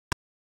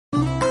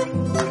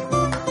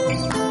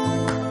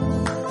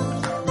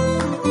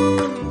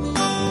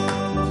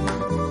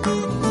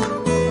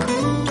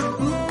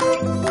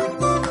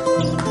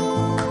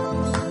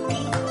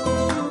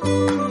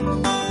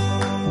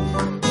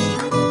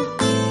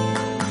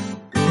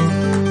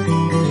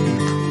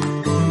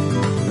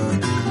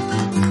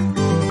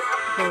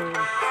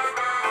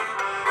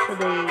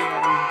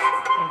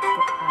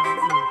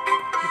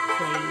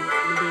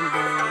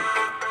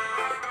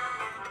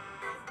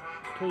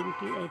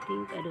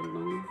don't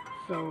know.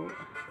 So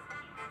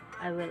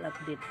I will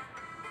update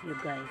you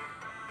guys.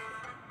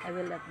 I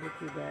will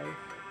update you guys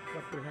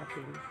what will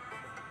happen.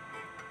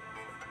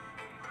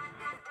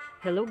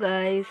 Hello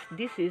guys,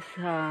 this is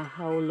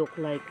how look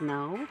like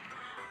now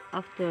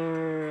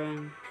after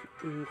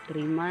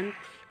 3 months.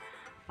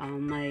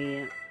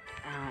 My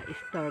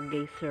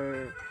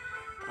stargazer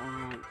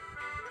uh,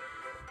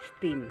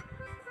 steam.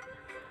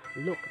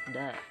 Look at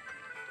that.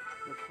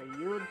 It's a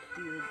huge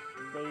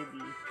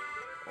baby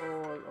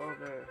all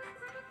over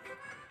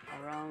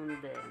around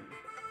them.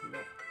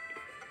 Look,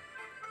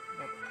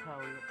 that's how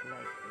look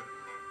like this.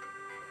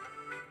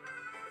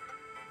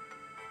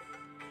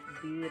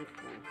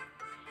 Beautiful.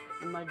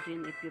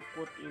 Imagine if you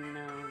put in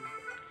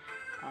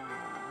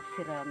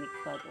ceramic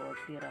pot or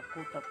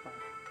terracotta pot.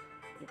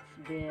 It's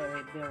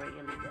very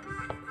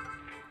elegant.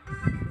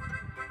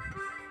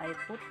 I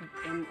put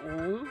them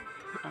all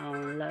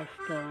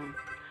last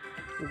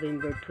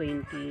November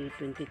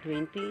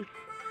 2020,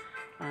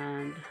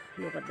 and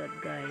look at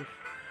that guys,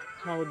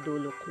 how do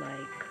look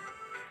like.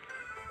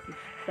 It's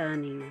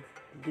stunning,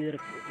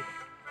 beautiful.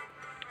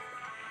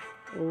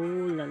 Oh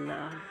la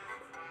la,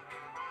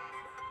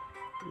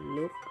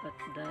 look at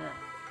that.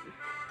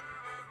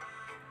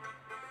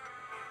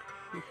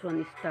 This one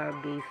is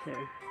stargazer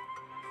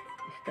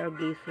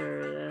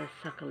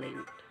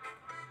succulent.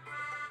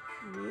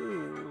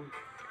 Ooh,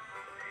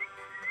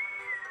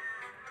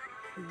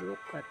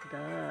 look at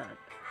that.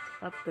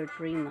 After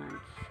 3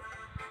 months,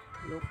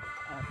 look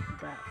at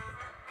that.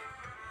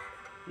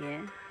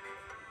 Yeah,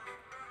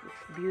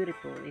 it's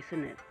beautiful,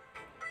 isn't it?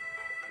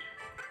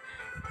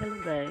 Hello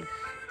guys,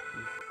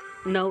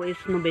 now is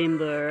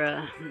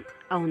November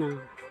oh no,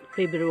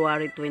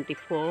 February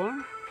 24.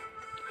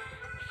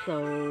 So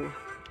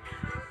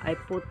I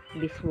put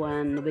this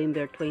one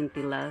November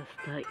 20 last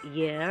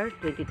year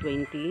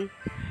 2020,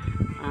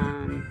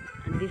 and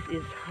this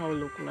is how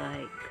look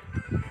like.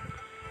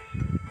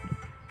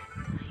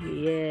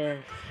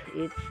 Yes,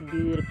 it's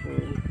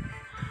beautiful.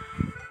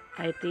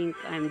 I think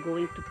I'm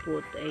going to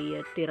put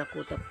a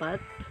terracotta pot,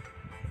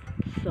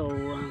 so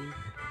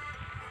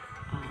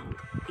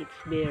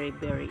it's very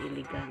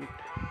elegant.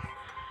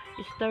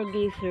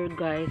 Stargazer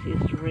guys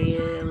is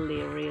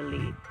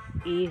really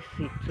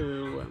easy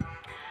to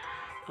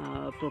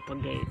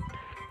propagate.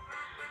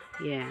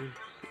 Yeah,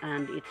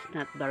 and it's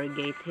not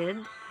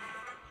variegated,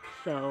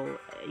 so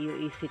you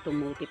easy to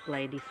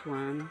multiply this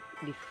one,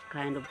 this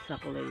kind of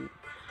succulent.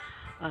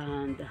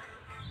 And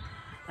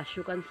as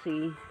you can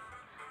see,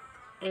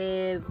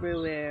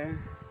 everywhere,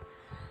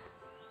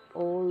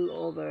 all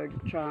over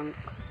the trunk,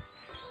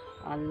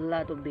 a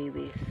lot of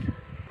babies,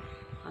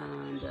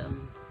 and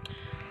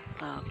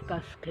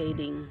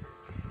cascading.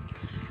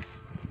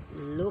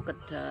 Look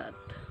at that,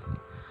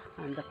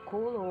 and the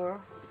color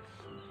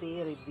is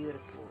very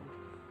beautiful.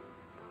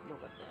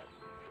 Look at that.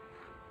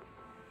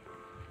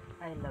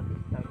 I love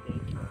this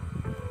stargazer.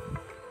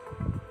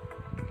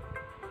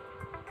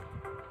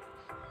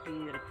 It's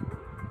beautiful.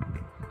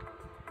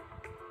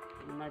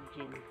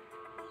 Imagine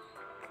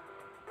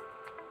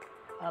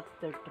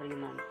after 3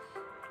 months.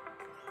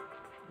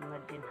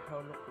 Imagine how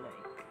look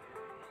like.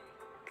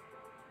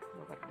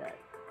 Look at that.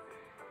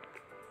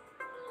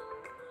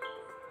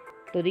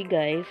 Today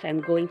guys, I'm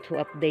going to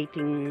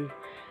updating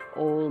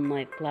all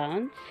my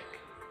plants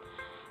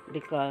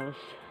because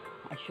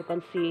as you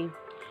can see,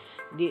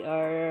 they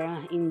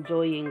are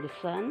enjoying the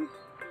sun,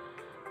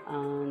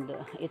 and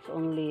it's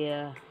only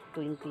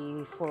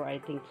 24 I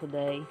think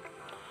today,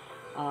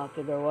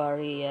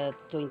 February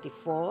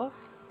 24.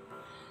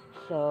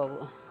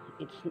 So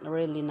it's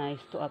really nice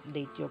to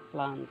update your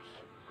plants.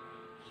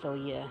 So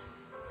yeah,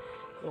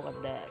 look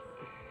at that.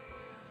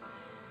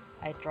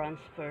 I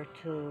transfer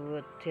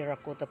to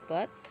terracotta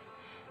pot,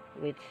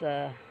 which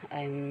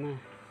I'm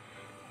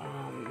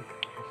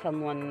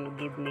someone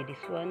give me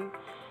this one.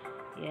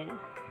 Yeah,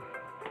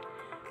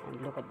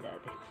 and look at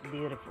that, it's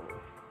beautiful,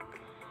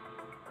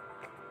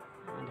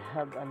 and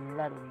have a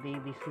lot of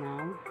babies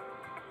now.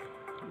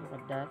 Look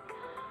at that.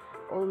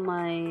 All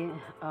my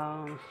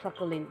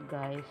succulent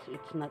guys,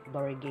 it's not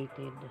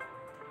variegated,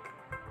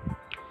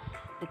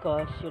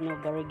 because you know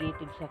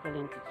variegated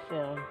succulent,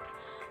 it's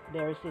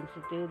very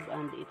sensitive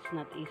and it's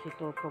not easy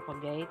to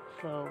propagate.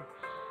 So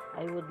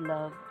I would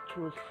love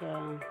choose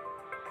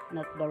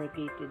not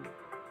variegated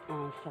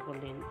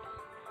succulent.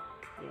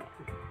 Yeah,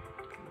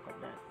 look at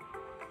that.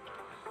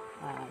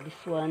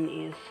 This one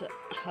is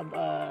have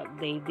a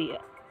baby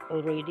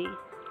already.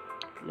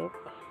 Look,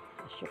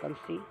 as you can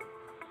see,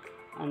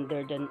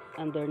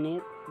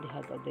 underneath they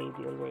have a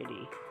baby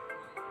already.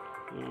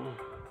 Yeah,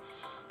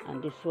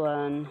 and this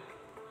one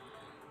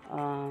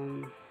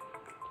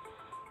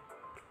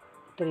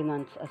 3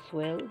 months as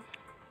well,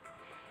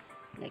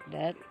 like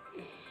that.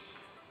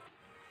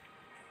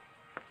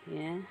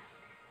 Yeah,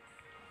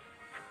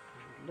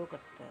 look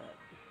at that.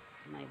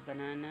 My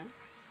banana,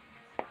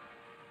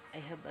 I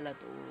have a lot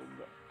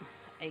of,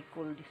 I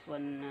call this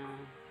one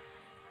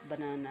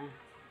banana.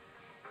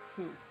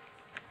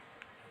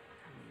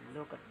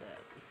 Look at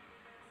that.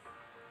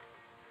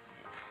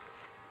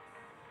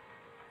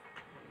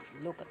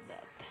 Look at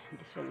that.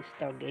 This one is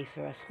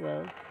stargazer as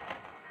well.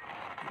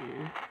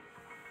 Yeah.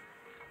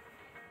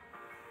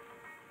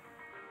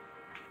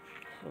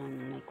 This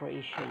one, my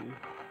creation.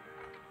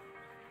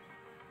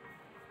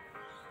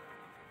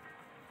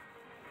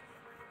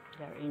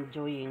 They're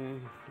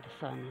enjoying the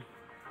sun.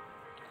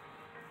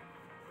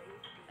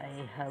 I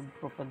have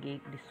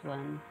propagate this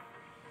one.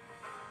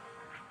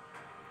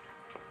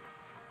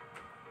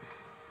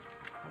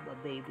 Have a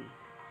baby.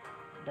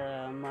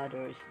 The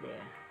mother is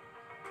there.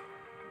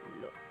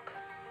 Look.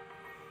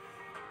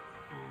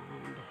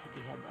 And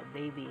they have a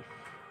babies.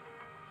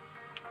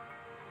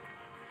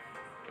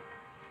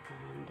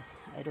 And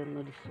I don't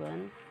know this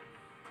one.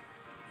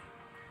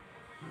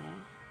 Yeah.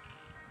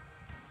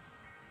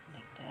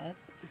 Like that.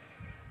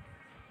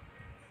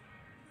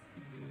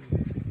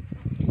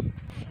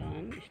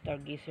 Sun,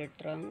 stargazer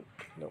trunk.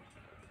 Look.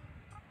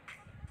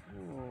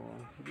 Oh,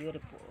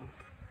 beautiful.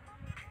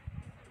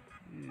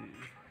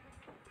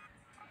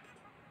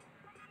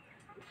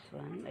 This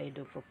one I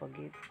do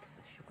propagate,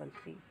 as you can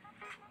see.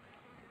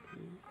 As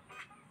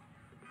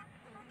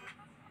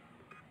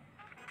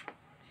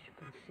you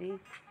can see,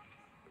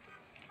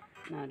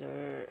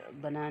 another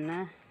banana.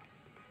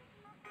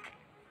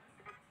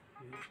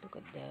 Look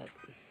at that.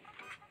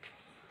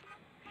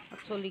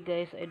 Actually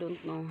guys, I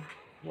don't know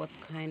what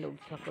kind of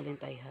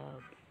succulent I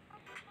have,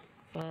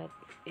 but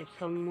if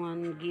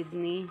someone give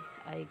me,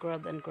 I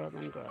grab and grab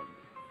and grab.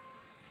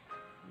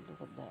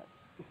 Look at that.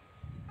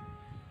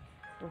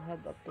 To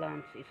have a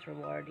plant is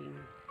rewarding.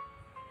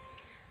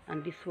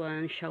 And this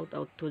one, shout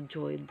out to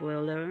Joy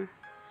Dweller.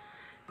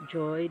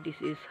 Joy, this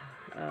is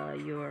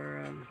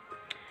your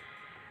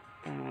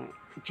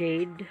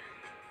jade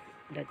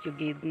that you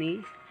gave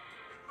me,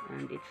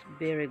 and it's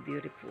very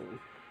beautiful.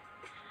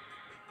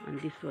 And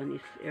this one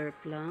is air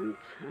plant,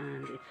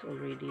 and it's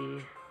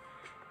already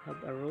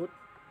have a root.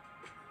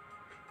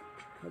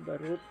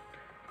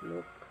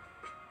 Look,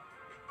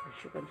 as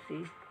you can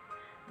see,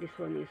 this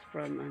one is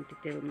from Auntie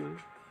Thelma.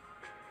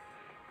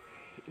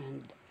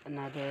 And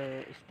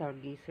another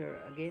stargazer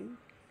again.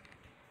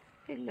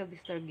 I love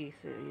stargazer,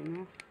 you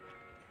know.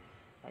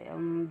 I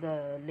am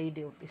the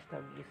lady of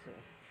stargazer.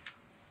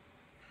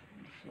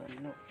 This one,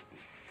 look.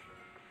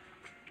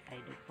 I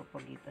do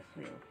propagate as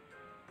well.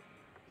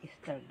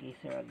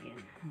 Stargazer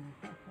again.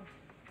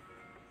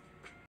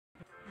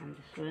 And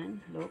this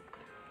one, look.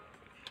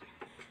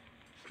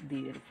 It's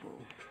beautiful.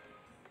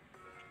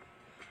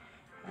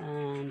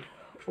 And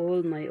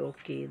all my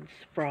orchids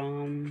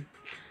from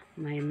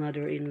my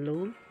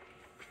mother-in-law,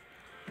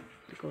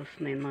 because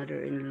my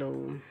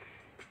mother-in-law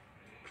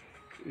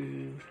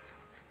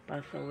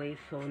passed away,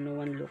 so no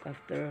one look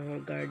after her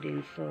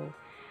garden. So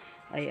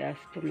I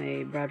asked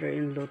my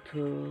brother-in-law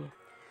to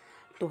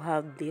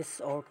have these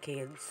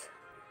orchids.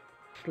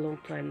 It's a long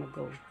time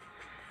ago,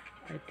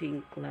 I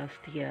think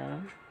last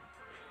year.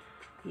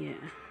 Yeah,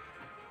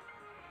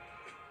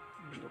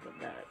 look at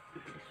that.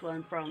 This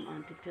one from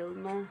Auntie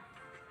Thelma,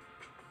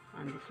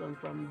 and this one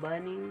from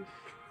Bunnings.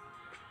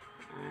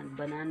 And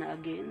banana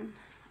again,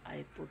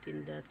 I put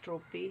in the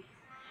trophy.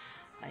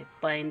 I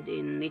find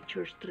in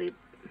Nature Street.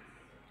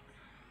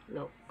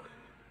 Look,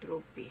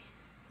 trophy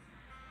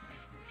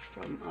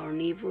from our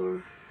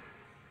neighbor.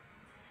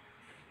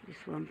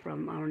 This one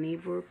from our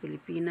neighbor,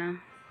 Filipina.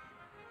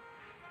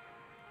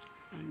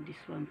 And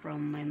this one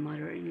from my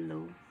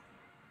mother-in-law.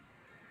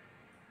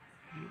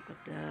 Look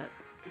at that.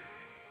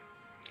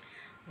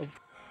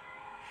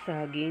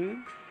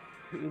 Saging.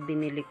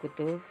 Binili ko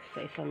to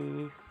sa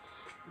isang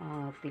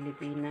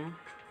Pilipina.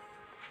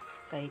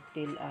 Kay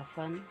Til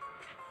Afan.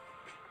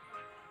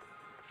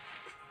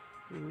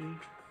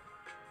 Look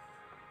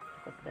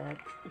at that.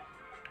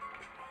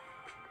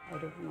 I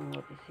don't know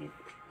what is it.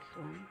 This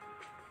one.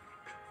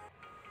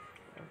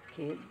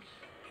 Orchids.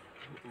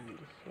 And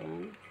this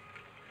one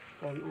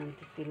from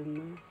Auntie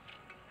Thelma.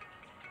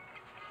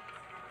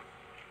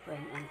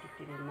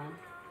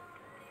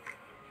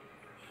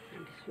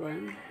 And this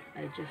one,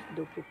 I just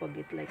do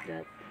propagate like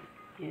that.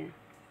 Yeah.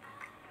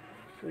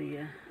 So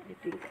yeah, I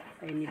think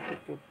I need to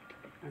put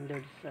under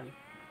the sun.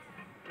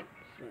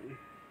 This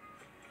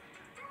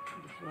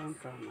one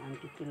from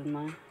Auntie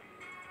Thelma.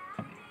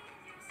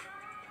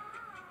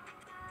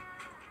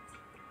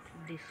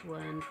 This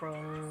one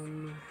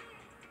from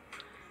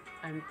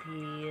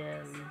Auntie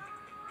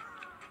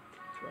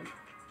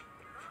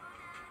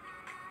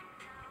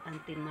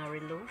Auntie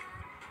Marilo.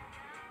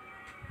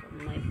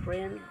 From my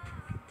friend,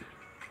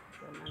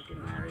 from Auntie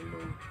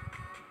Marilo.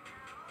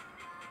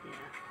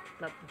 Yeah,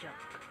 flapjack.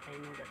 I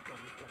know that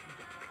one,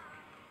 flapjack.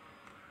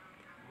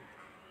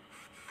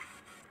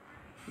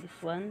 This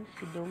one,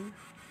 Sidum.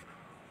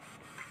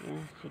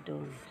 Yeah,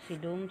 Sidum.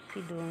 Look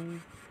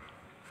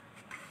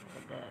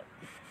at that.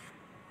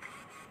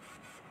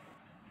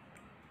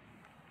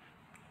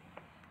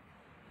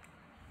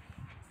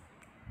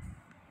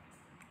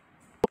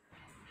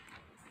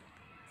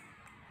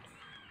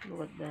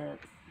 Look at that.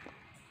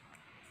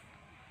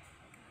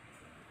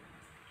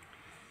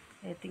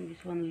 I think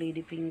this one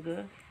lady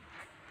finger.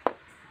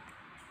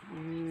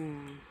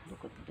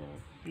 Look at that.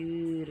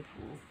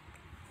 Beautiful.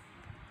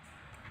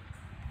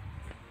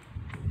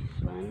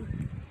 This one.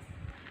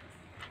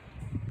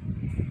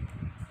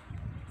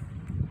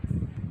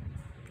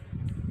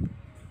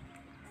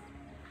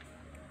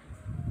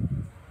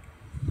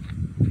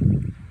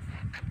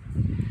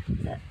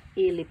 The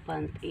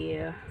elephant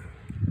ear.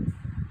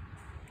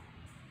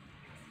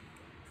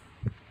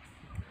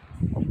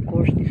 Of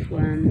course, this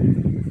one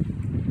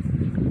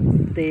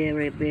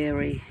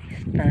very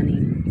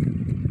stunning.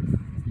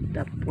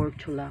 The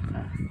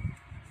portulaca.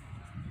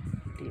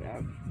 They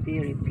are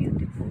very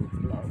beautiful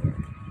flower.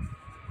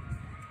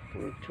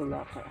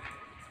 Portulaca.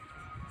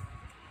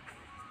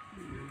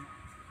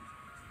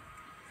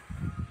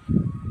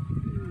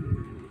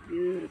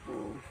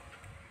 Beautiful.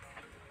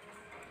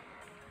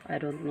 I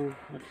don't know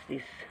what's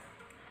this.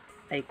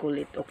 I call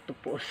it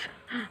octopus.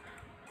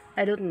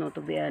 I don't know,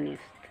 to be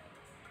honest.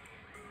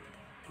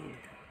 Here.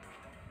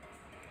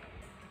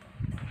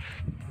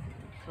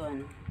 This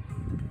one.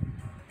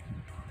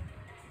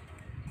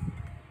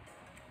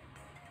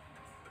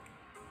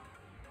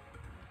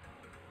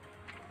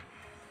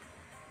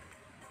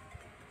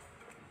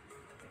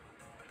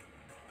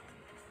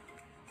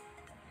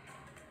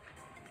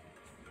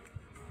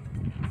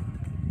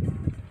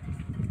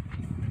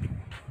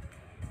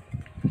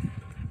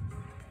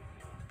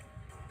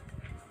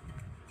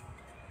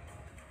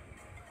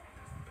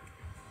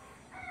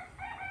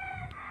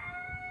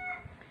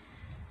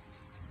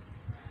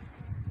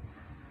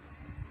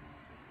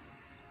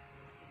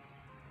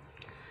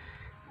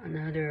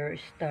 Another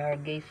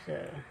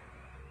stargazer.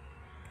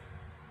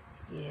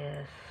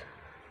 Yes.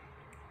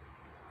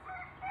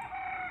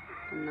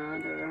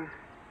 Another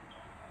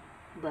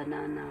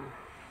banana.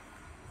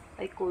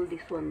 I call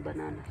this one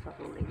banana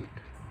succulent.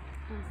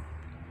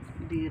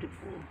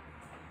 Beautiful.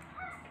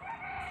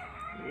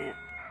 Yeah.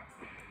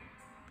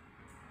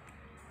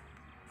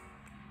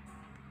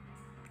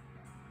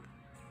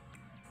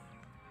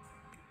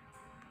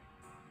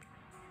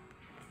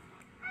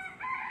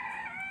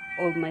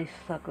 All my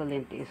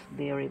succulent is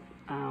very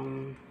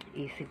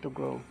easy to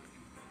grow.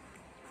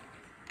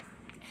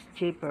 It's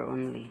cheaper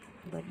only,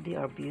 but they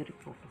are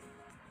beautiful.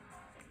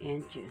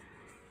 And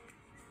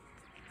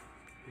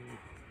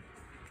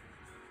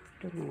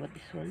don't know what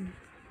this one,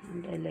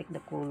 and I like the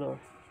color.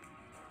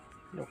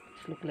 Look,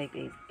 it looks like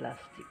a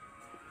plastic.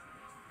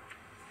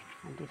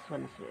 And this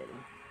one as well.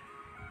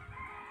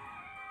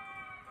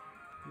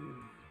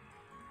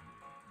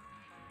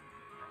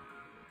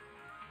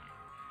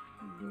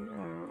 They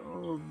are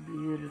all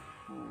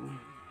beautiful.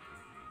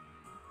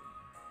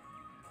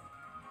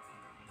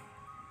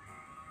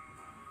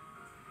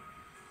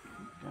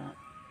 That.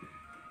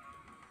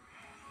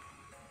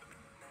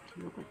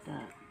 Look at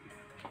that.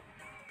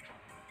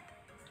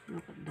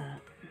 Look at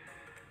that.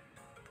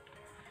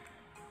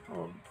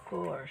 Of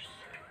course.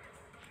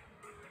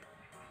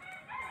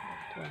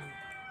 That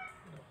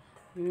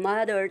one.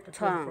 Mother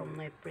tongue from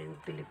my friend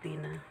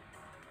Filipina.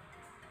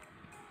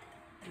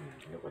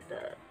 Look at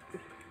that.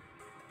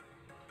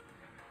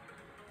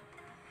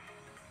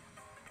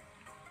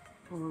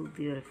 All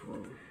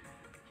beautiful.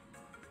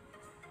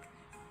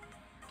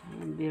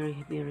 I am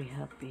very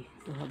happy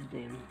to have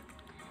them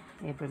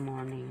every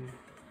morning.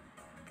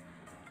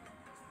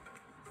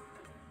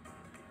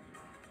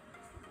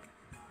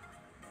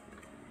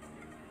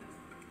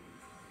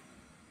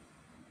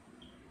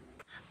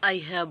 I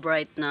have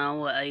right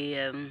now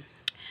a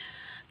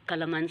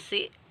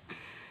calamansi.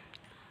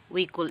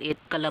 We call it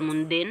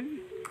calamundin.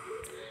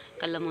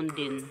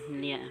 Calamundin,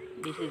 yeah.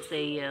 This is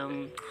a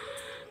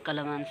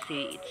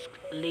calamansi. It's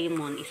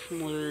lemon,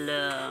 small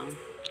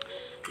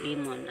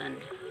lemon, and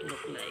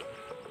look like.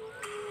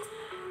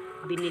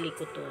 Binili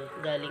ko to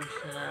galing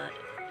sa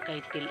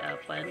kay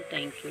Tilapan.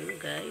 Thank you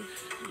guys.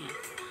 Yeah.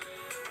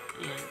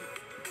 Ayan.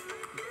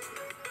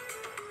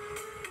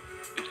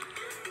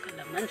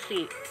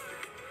 Calamansi.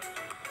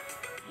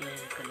 Yeah,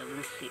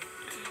 calamansi.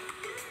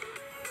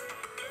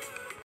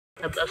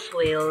 Have as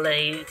well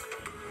like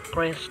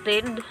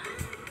crested.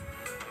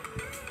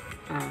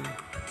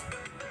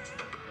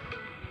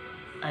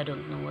 I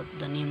don't know what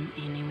the name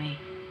anyway.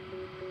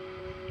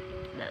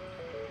 That.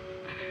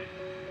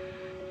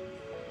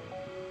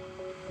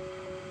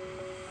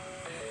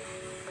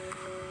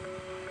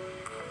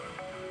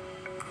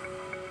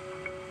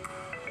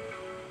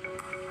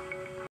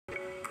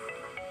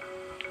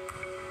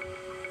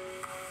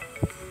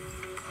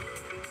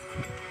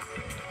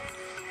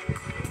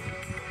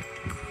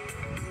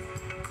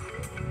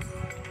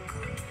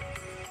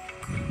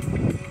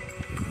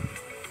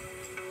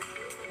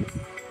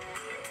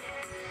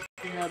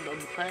 We have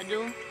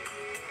avocado.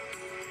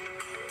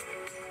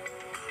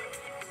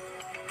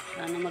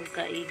 Sana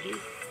magkaigi.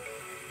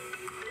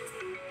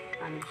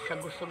 And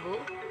sago-sago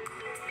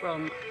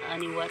from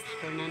Annie Watts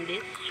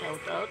Fernandez.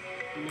 Shout out,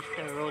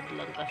 Mr. Rod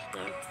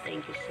Lancaster.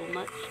 Thank you so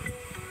much.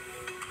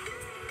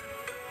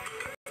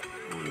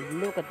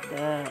 And look at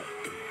that.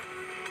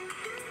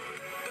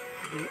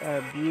 They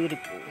are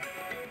beautiful.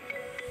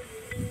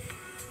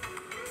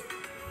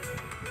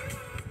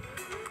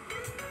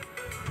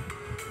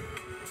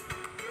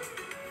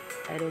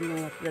 I don't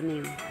know what's the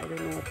name. I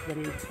don't know what's the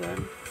name. This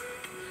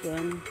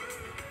one.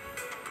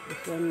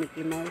 This one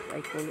Mickey Mouse,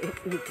 I call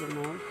it Mickey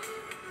Mouse.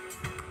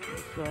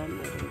 This one,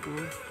 I don't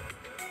know.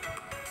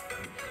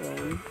 This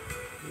one,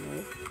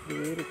 yes,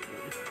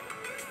 beautiful.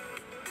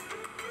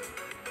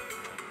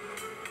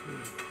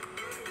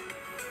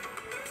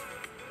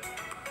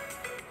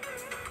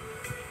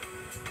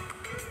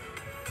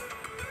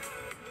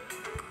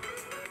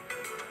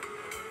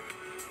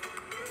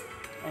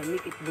 I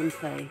make it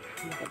bonsai.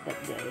 Look at that,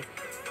 guys.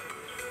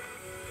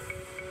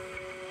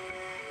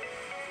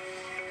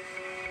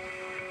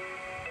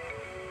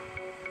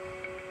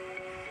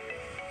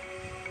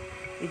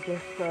 We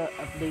just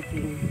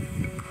updating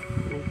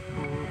my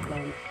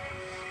plants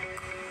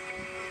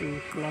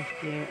since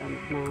last year and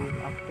now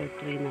after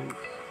 3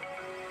 months.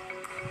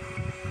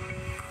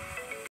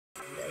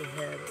 And I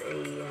have a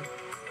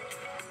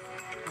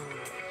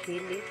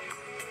chili.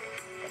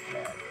 Look at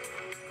that.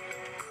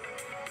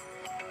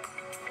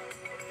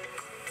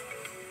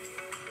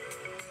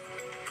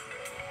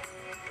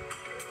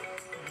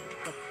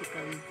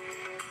 Capsicum.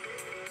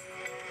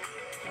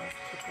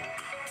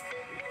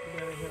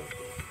 Very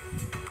healthy.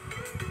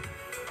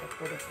 I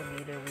put it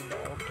together with the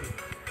orchid.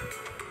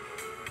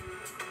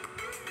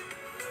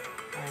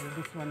 And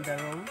this one, the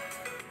rose,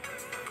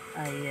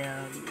 I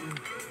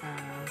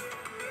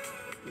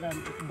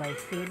plant it by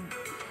seeds.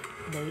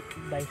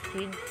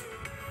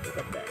 Look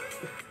at that.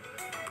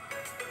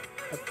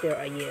 After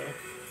a year.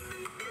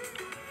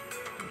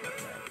 Look at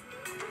that.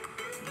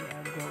 They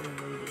are growing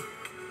already.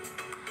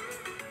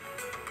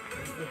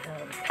 And we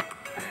have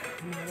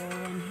another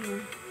one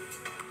here.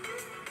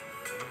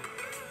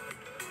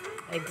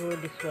 I grow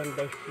this one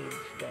by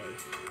seeds,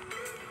 guys.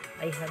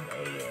 I have a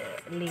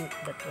link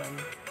that one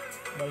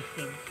by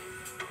seeds.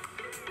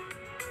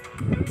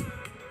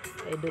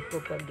 I do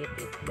propagate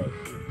it by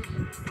seeds.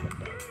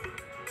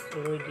 It's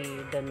already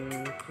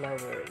done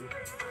flowering.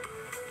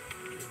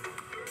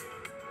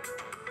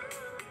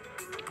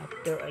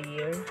 After a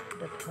year,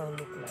 that's how it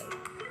look like.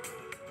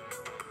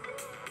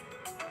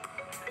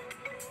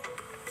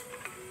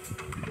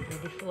 And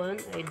this one,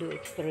 I do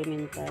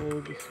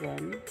experimental. This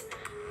one.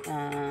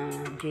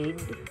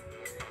 Jade,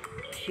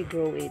 she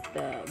grow it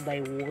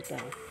by water.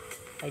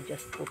 I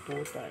just put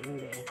water in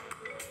there.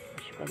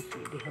 As you can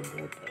see, they have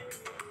water.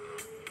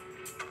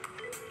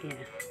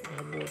 Yeah, they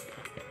have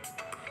water.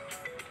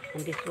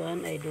 And this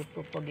one, I do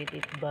propagate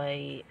it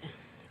by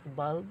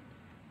bulb,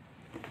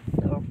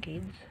 the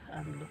orchids,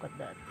 and look at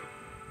that.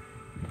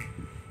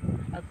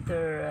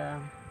 After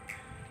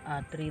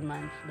 3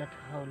 months, that's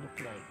how it look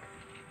like,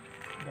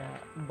 the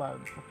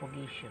bulb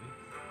propagation.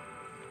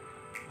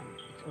 And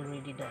it's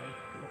already died.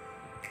 Look.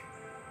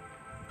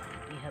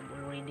 We have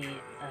already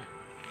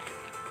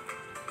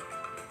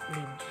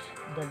leaves,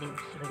 the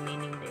leaves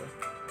remaining there.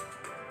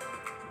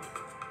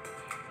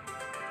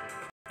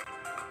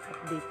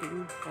 Updating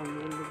from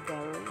Willow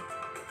Barrel.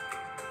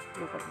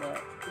 Look at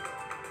that.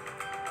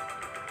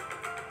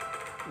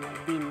 My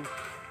beans,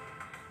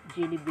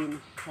 jelly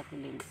beans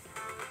succulent.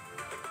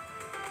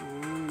 Oh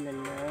la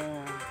la.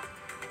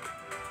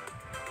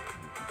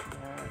 Look at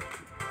that.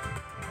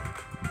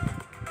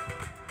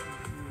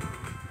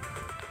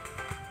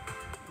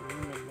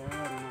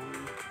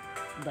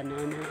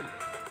 Banana.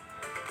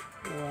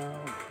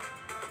 Wow.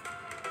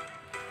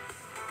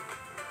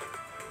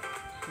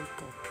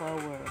 Super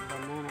power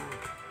banana.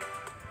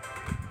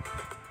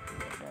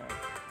 Look at that.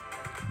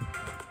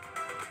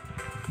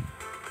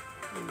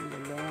 Oh la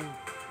la.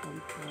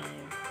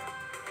 Campfire.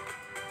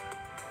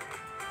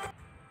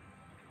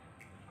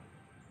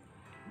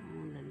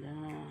 Oh la la.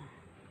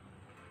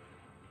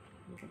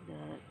 Look at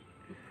that.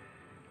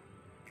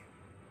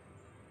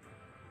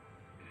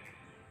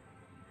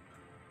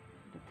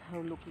 That's how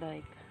it look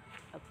like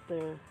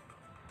after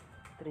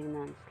 3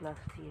 months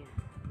last year.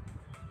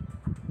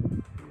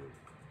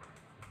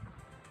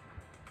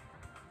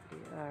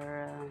 They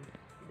are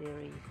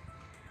very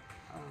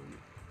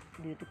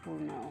beautiful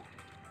now.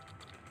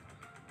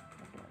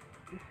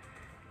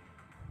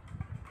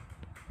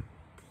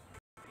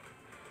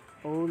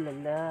 Oh la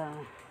la,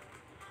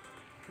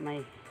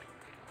 my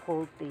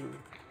whole thing,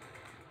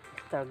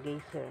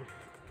 stargazer.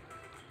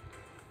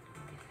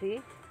 You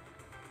see,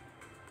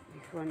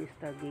 this one is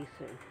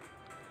stargazer.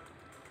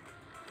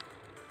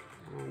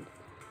 And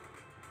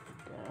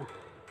the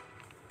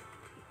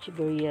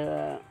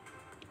Echeveria,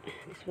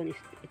 this one is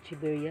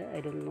Echeveria.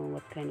 I don't know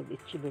what kind of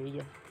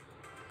Echeveria.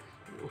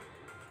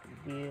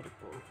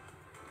 Beautiful.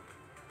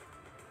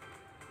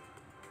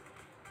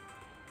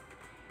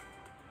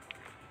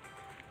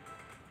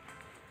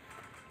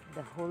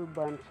 The whole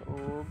bunch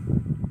of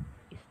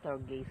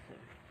stargazer.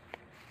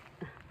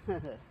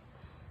 Look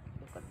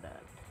at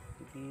that.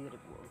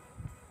 Beautiful.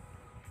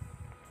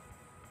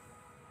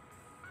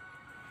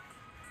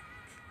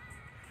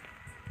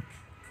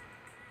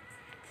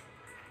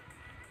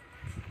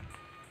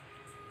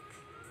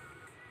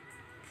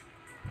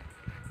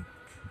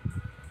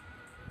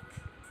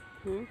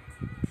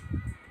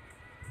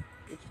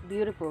 It's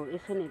beautiful,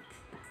 isn't it?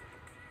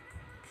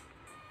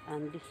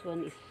 And this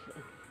one is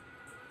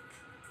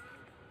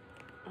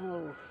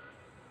oh,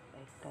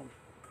 I can't,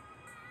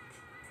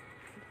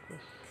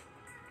 because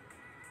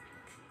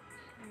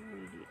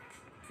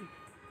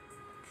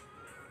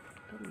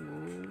Come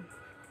on.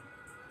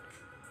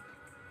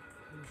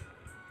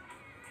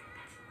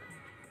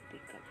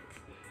 Pick up.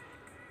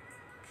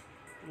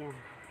 Yeah.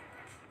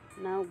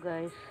 Now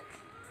guys,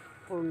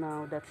 for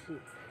now that's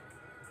it.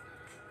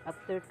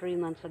 After 3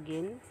 months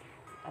again,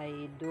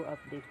 I do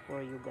update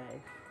for you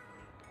guys.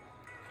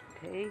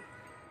 Okay.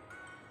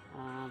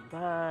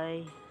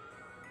 Bye.